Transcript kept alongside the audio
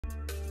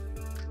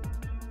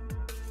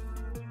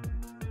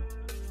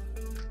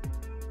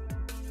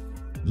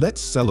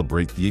Let's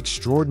celebrate the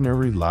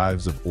extraordinary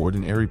lives of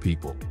ordinary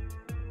people.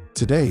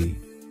 Today,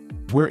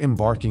 we're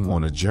embarking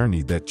on a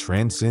journey that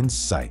transcends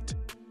sight,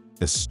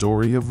 a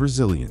story of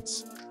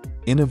resilience,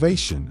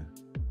 innovation,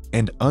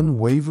 and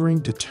unwavering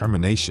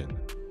determination.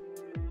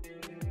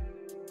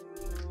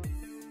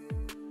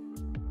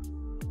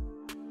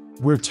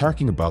 We're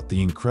talking about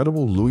the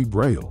incredible Louis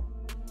Braille,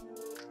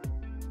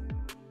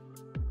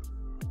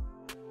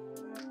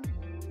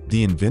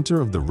 the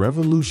inventor of the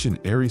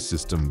revolutionary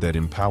system that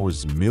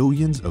empowers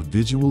millions of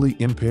visually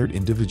impaired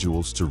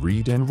individuals to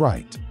read and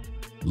write.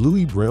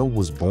 Louis Braille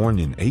was born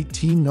in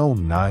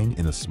 1809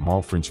 in a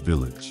small French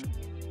village.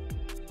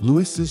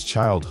 Louis's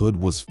childhood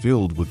was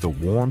filled with the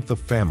warmth of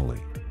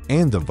family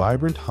and the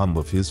vibrant hum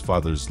of his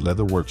father's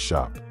leather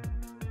workshop.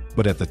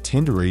 But at the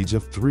tender age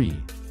of 3,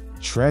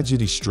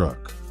 tragedy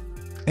struck.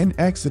 An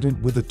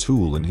accident with a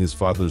tool in his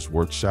father's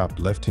workshop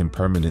left him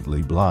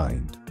permanently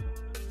blind.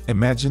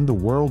 Imagine the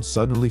world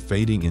suddenly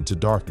fading into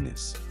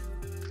darkness.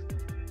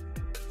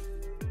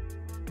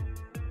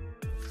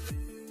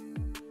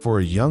 For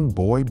a young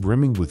boy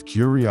brimming with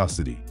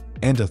curiosity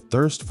and a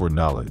thirst for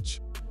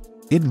knowledge,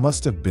 it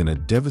must have been a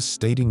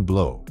devastating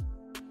blow.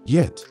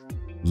 Yet,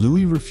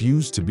 Louis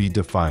refused to be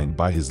defined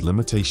by his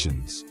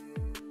limitations.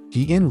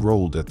 He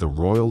enrolled at the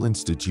Royal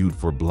Institute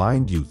for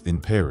Blind Youth in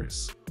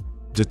Paris,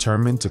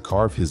 determined to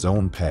carve his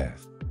own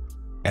path.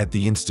 At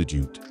the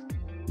institute,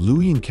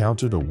 Louis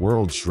encountered a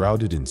world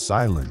shrouded in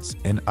silence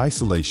and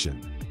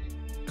isolation.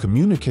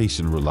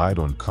 Communication relied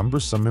on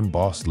cumbersome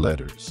embossed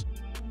letters,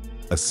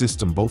 a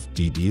system both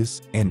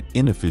tedious and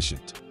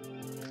inefficient.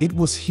 It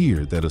was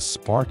here that a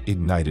spark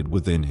ignited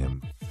within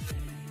him,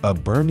 a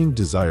burning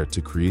desire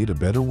to create a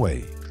better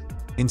way,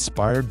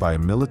 inspired by a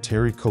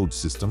military code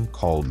system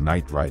called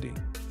night writing.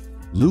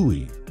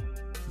 Louis,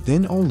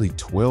 then only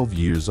 12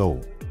 years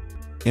old,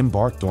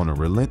 embarked on a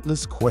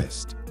relentless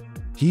quest.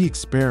 He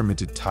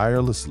experimented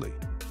tirelessly,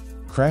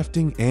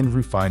 crafting and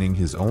refining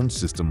his own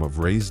system of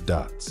raised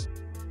dots.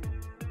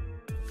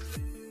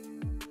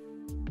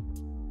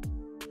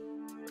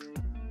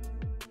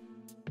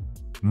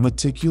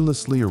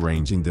 Meticulously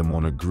arranging them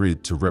on a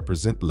grid to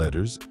represent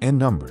letters and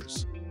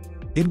numbers.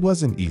 It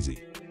wasn't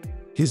easy.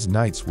 His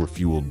nights were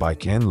fueled by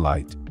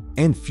candlelight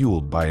and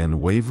fueled by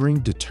unwavering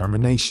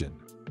determination.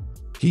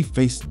 He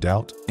faced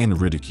doubt and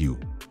ridicule,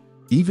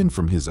 even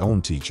from his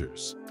own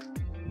teachers.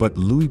 But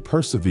Louis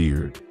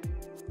persevered,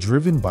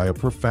 driven by a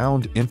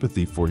profound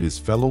empathy for his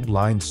fellow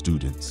blind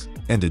students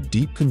and a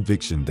deep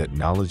conviction that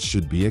knowledge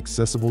should be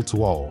accessible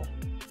to all.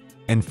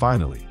 And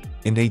finally,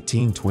 in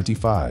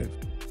 1825,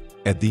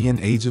 at the young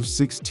age of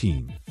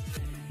 16,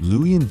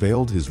 Louis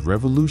unveiled his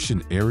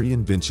revolutionary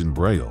invention,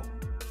 Braille.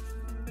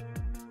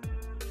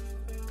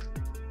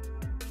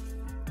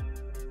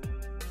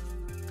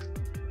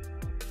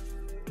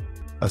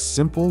 A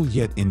simple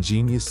yet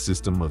ingenious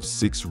system of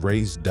 6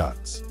 raised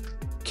dots,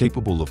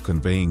 capable of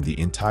conveying the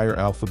entire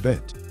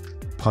alphabet,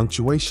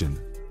 punctuation,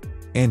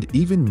 and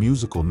even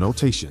musical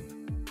notation.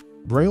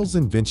 Braille's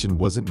invention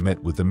wasn't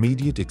met with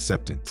immediate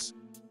acceptance.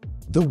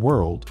 The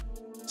world,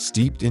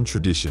 steeped in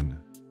tradition,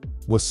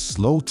 was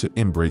slow to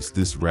embrace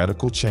this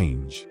radical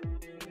change.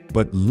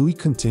 But Louis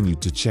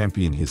continued to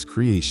champion his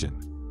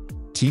creation,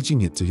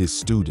 teaching it to his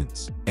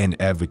students and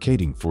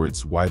advocating for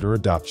its wider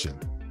adoption.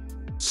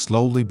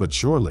 Slowly but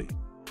surely,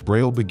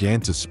 Braille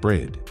began to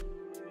spread.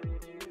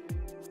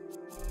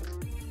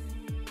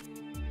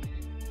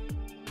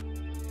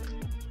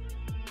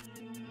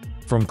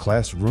 From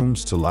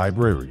classrooms to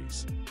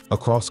libraries,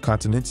 across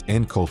continents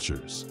and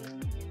cultures,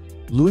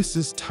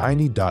 Louis's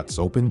tiny dots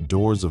opened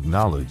doors of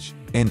knowledge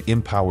and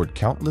empowered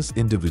countless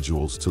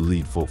individuals to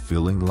lead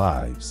fulfilling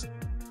lives.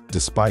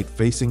 Despite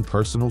facing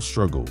personal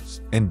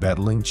struggles and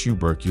battling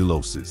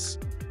tuberculosis,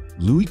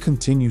 Louis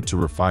continued to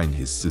refine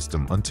his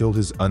system until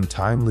his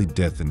untimely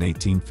death in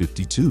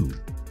 1852,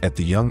 at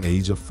the young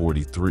age of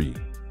 43.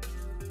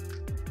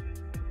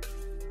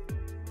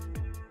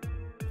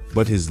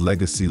 But his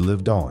legacy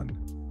lived on.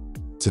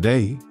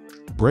 Today,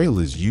 Braille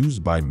is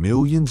used by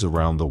millions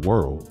around the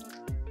world,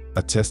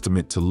 a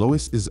testament to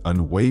Louis's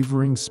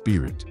unwavering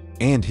spirit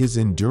and his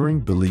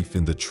enduring belief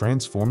in the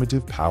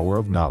transformative power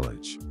of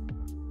knowledge.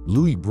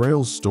 Louis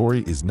Braille's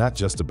story is not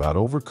just about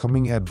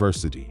overcoming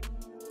adversity.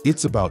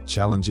 It's about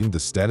challenging the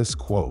status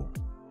quo,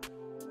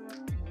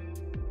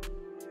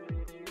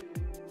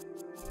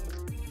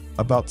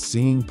 about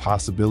seeing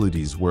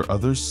possibilities where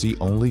others see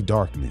only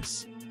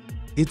darkness.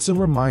 It's a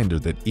reminder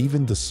that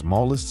even the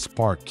smallest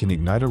spark can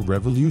ignite a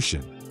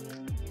revolution,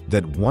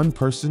 that one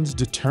person's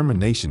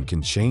determination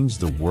can change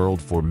the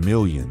world for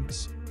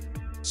millions.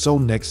 So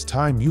next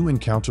time you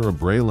encounter a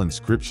Braille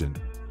inscription,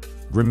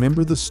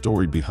 remember the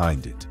story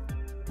behind it.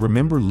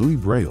 Remember Louis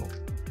Braille,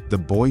 the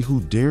boy who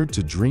dared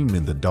to dream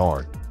in the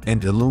dark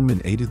and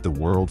illuminated the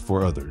world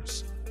for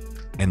others.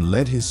 And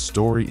let his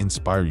story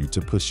inspire you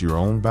to push your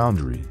own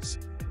boundaries,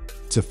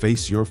 to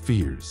face your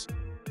fears,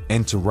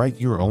 and to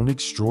write your own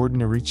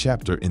extraordinary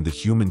chapter in the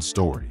human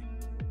story.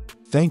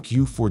 Thank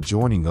you for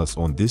joining us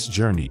on this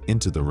journey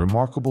into the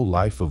remarkable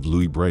life of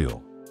Louis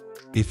Braille.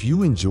 If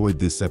you enjoyed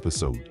this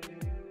episode,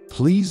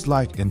 Please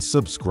like and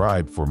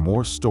subscribe for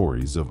more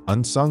stories of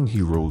unsung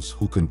heroes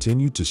who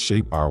continue to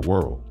shape our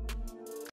world.